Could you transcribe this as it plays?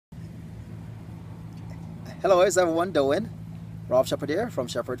Hello, how's everyone doing? Rob Shepherd here from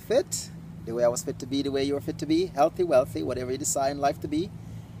Shepherd Fit. The way I was fit to be, the way you were fit to be, healthy, wealthy, whatever you decide in life to be,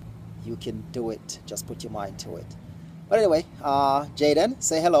 you can do it. Just put your mind to it. But anyway, Jaden,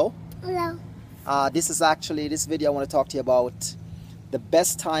 say hello. Hello. This video I want to talk to you about the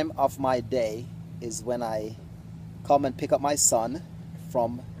best time of my day is when I come and pick up my son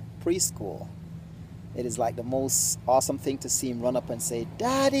from preschool. It is like the most awesome thing to see him run up and say,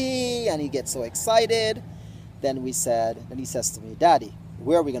 "Daddy!" and he gets so excited. Then he says to me, "Daddy,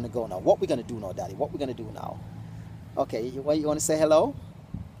 where are we going to go now? What are we going to do now, Daddy? What are we going to do now?" Okay, you want to say hello?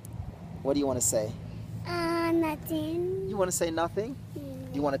 What do you want to say? Nothing. You want to say nothing? Do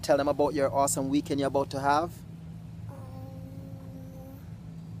you want to tell them about your awesome weekend you're about to have?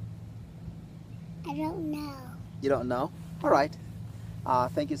 I don't know. You don't know? All right.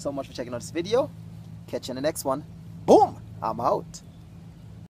 Thank you so much for checking out this video. Catch you in the next one. Boom! I'm out.